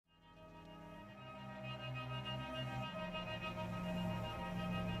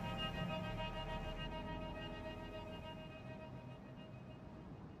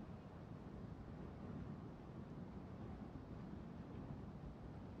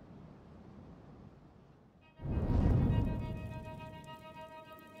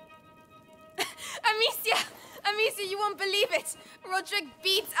you won't believe it. Roderick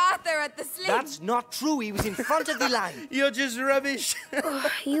beats Arthur at the sling. That's not true. He was in front of the line. You're just rubbish.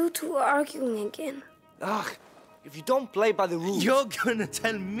 You two are arguing again. Ugh, if you don't play by the rules... You're gonna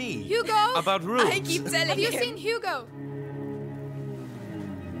tell me Hugo! about rules? I keep telling Have you him. seen Hugo?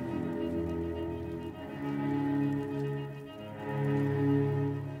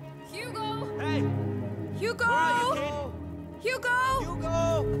 Hugo! Hey! Hugo! Where are you, kid? Hugo!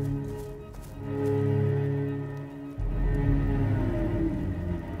 Hugo!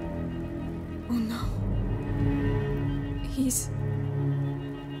 Oh no. He's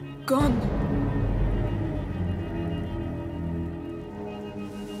gone.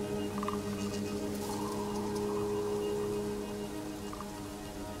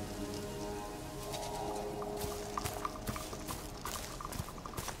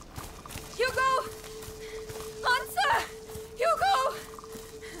 Hugo! Answer! Hugo!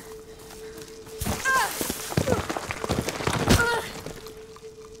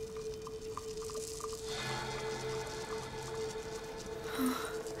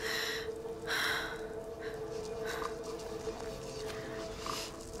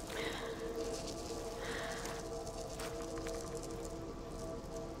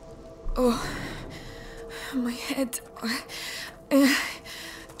 Oh, my head.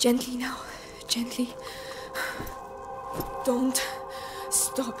 Gently now, gently. Don't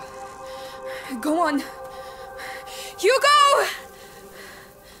stop. Go on. Hugo!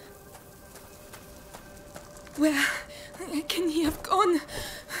 Where can he have gone?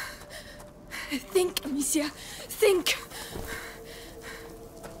 Think, Amicia, think.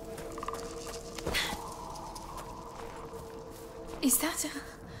 Is that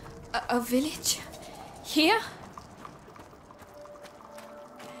a village? Here?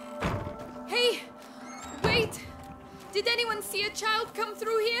 Hey! Wait! Did anyone see a child come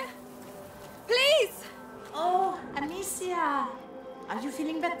through here? Please! Oh, Amicia! Are you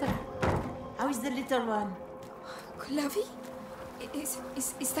feeling better? How is the little one? Clavi?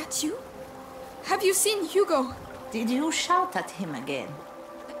 Is that you? Have you seen Hugo? Did you shout at him again?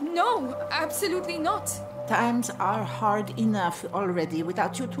 No, absolutely not. Times are hard enough already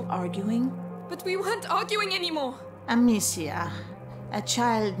without you two arguing. But we weren't arguing anymore. Amicia, a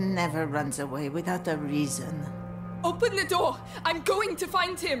child never runs away without a reason. Open the door. I'm going to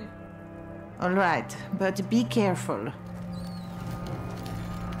find him. All right, but be careful.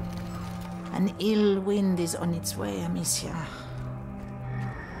 An ill wind is on its way, Amicia.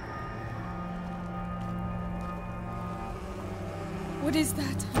 What is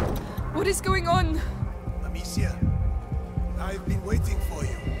that? What is going on? Amicia, I've been waiting for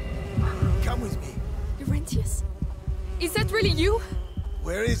you. Come with me. Laurentius? Is that really you?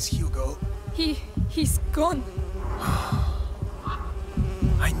 Where is Hugo? He's gone.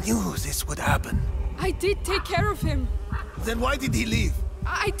 I knew this would happen. I did take care of him. Then why did he leave?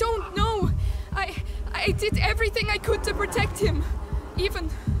 I don't know. I did everything I could to protect him. Even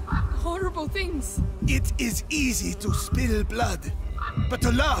horrible things. It is easy to spill blood, but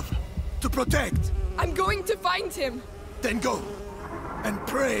to love, to protect. I'm going to find him. Then go, and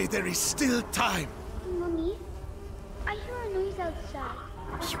pray there is still time. Mommy, I hear a noise outside.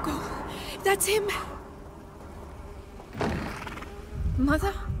 Hugo, that's him.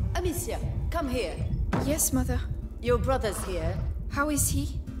 Mother? Amicia, come here. Yes, Mother. Your brother's here. How is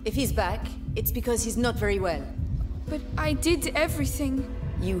he? If he's back, it's because he's not very well. But I did everything.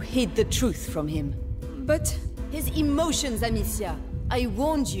 You hid the truth from him. But His emotions, Amicia. I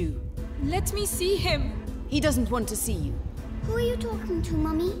warned you. let me see him. He doesn't want to see you. Who are you talking to,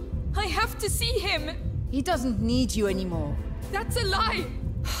 Mommy? I have to see him. He doesn't need you anymore. That's a lie.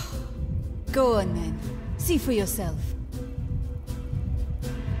 Go on then. See for yourself.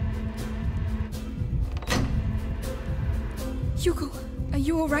 Hugo, are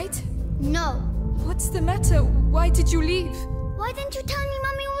you all right? No. What's the matter? Why did you leave? Why didn't you tell me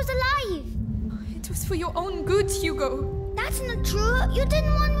Mommy was alive? It was for your own good, Hugo. That's not true. You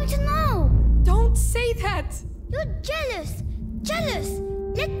didn't want me to know. Don't say that. You're jealous. Jealous.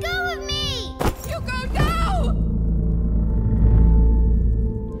 Let go of me. Hugo, no!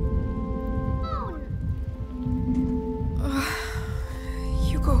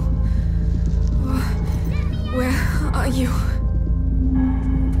 Hugo. Where are you?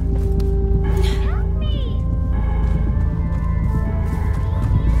 Help me.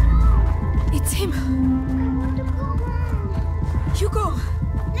 It's him. I want to go home. Hugo.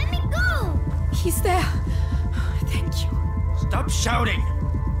 Let me go. He's there. Thank you. Stop shouting!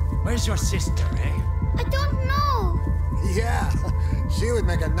 Where's your sister, eh? I don't know. Yeah, she would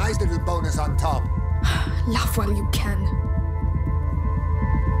make a nice little bonus on top. Laugh while you can.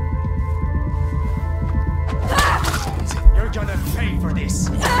 You're gonna pay for this!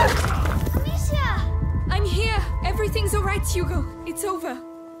 Amicia! I'm here! Everything's alright, Hugo. It's over.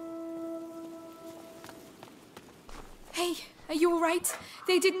 Hey, are you alright?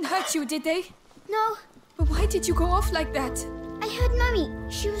 They didn't hurt you, did they? No, But why did you go off like that? I heard Mummy.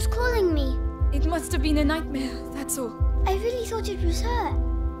 She was calling me. It must have been a nightmare, that's all. I really thought it was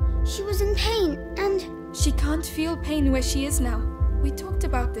her. She was in pain and... She can't feel pain where she is now. We talked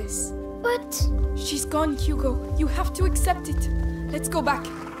about this. But... She's gone, Hugo. You have to accept it. Let's go back.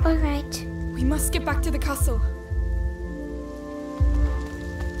 All right. We must get back to the castle.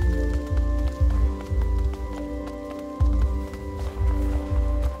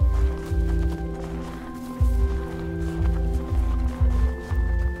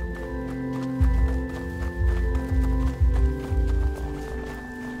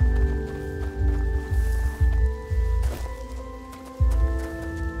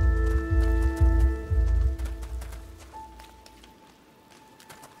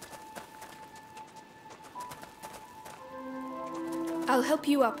 I'll help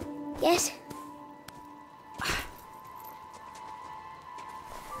you up. Yes.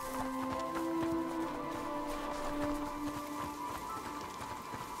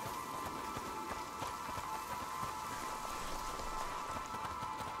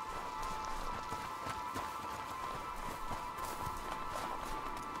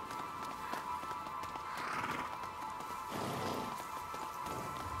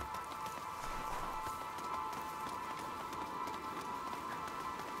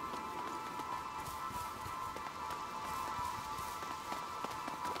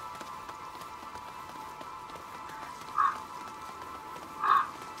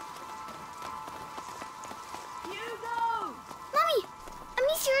 Mummy!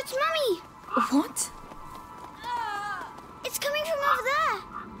 Amicia, it's Mummy! What? It's coming from over there.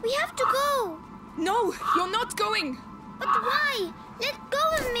 We have to go. No, you're not going. But why? Let go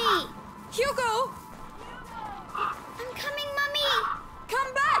of me. Hugo! I'm coming, Mummy.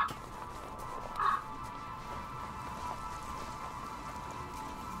 Come back!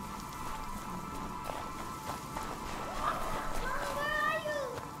 Mummy, where are you?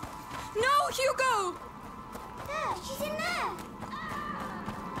 No, Hugo!